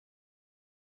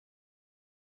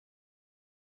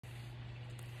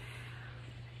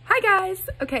Hi guys!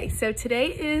 Okay, so today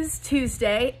is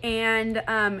Tuesday, and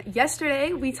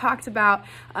yesterday we talked about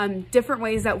different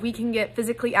ways that we can get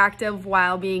physically active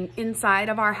while being inside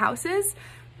of our houses.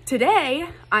 Today,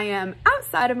 I am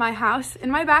outside of my house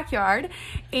in my backyard,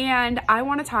 and I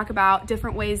want to talk about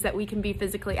different ways that we can be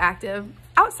physically active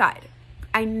outside.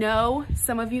 I know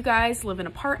some of you guys live in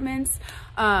apartments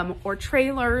or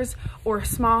trailers or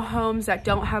small homes that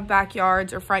don't have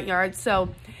backyards or front yards, so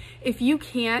if you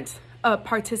can't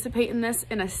participate in this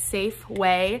in a safe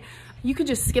way, you could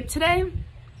just skip today.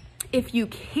 If you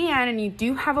can and you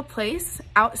do have a place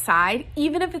outside,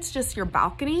 even if it's just your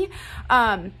balcony,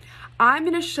 I'm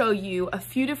gonna show you a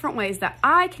few different ways that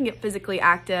I can get physically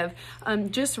active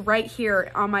just right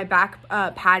here on my back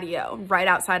patio, right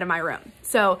outside of my room.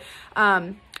 So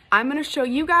I'm gonna show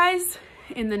you guys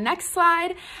in the next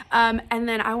slide, and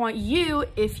then I want you,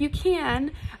 if you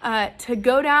can, to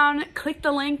go down, click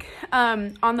the link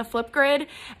on the Flipgrid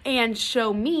and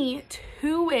show me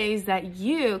 2 ways that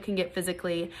you can get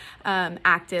physically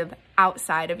active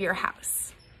outside of your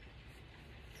house.